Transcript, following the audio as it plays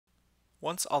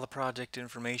Once all the project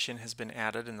information has been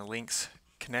added and the links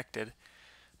connected,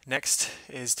 next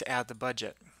is to add the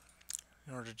budget.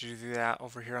 In order to do that,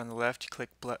 over here on the left, you click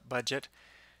Budget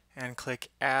and click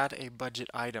Add a Budget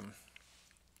Item.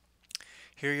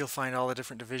 Here you'll find all the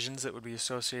different divisions that would be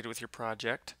associated with your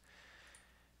project.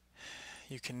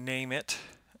 You can name it.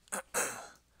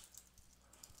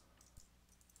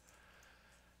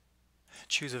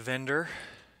 Choose a vendor,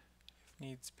 if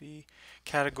needs be.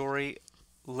 Category,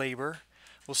 labor.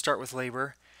 We'll start with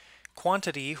labor.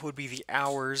 Quantity would be the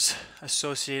hours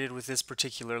associated with this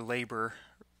particular labor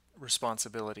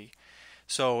responsibility.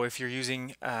 So if you're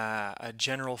using a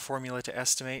general formula to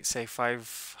estimate, say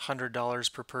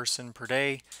 $500 per person per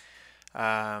day,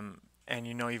 and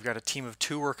you know you've got a team of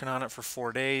 2 working on it for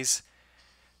 4 days,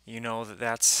 you know that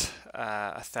that's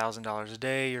 $1,000 a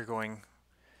day. You're going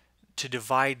to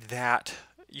divide that,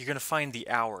 you're going to find the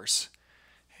hours.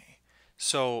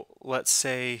 So let's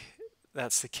say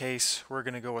that's the case, we're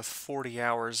going to go with 40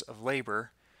 hours of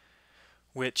labor,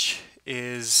 which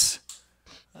is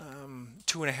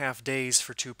 2.5 days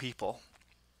for 2 people,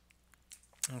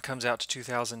 and comes out to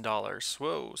 $2,000.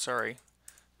 Whoa, sorry.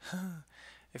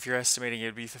 If you're estimating,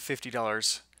 it'd be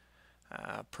 $50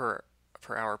 per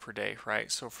hour per day,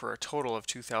 right? So for a total of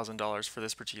 $2,000 for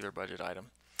this particular budget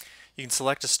item. You can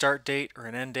select a start date or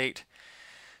an end date.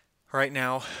 Right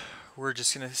now, we're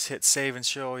just going to hit save and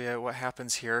show you what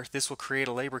happens here. This will create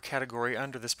a labor category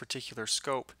under this particular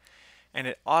scope, and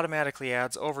it automatically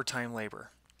adds overtime labor.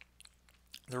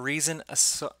 The reason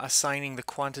assigning the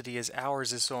quantity as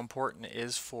hours is so important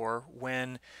is for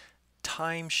when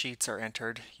timesheets are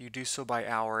entered, you do so by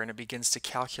hour, and it begins to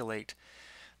calculate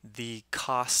the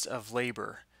cost of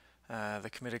labor, the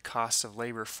committed cost of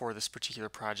labor for this particular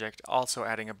project, also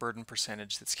adding a burden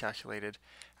percentage that's calculated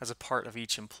as a part of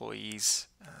each employee's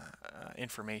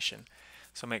information.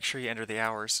 So make sure you enter the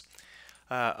hours.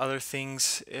 Other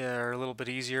things are a little bit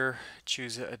easier.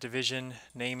 Choose a division,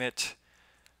 name it,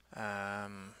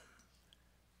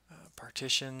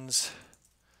 partitions,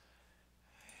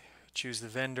 choose the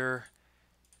vendor,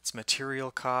 its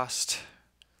material cost,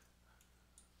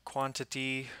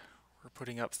 quantity, we're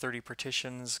putting up 30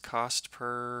 partitions, cost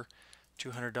per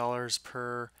 $200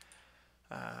 per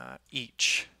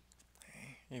each.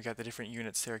 Okay. You've got the different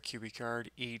units there, cubic yard,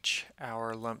 each,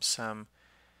 hour, lump sum,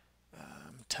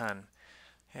 ton.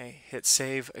 Okay. Hit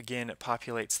save, again it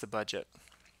populates the budget.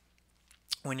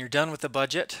 When you're done with the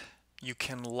budget, you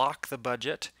can lock the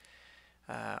budget.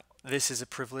 This is a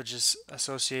privilege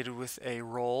associated with a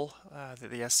role that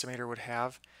the estimator would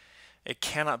have. It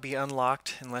cannot be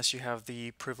unlocked unless you have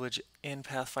the privilege in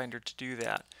Pathfinder to do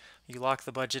that. You lock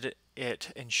the budget,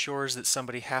 it ensures that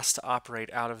somebody has to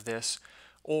operate out of this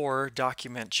or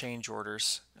document change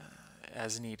orders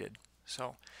as needed.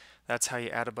 So that's how you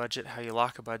add a budget, how you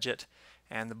lock a budget,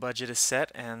 and the budget is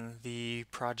set and the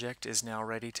project is now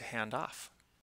ready to hand off.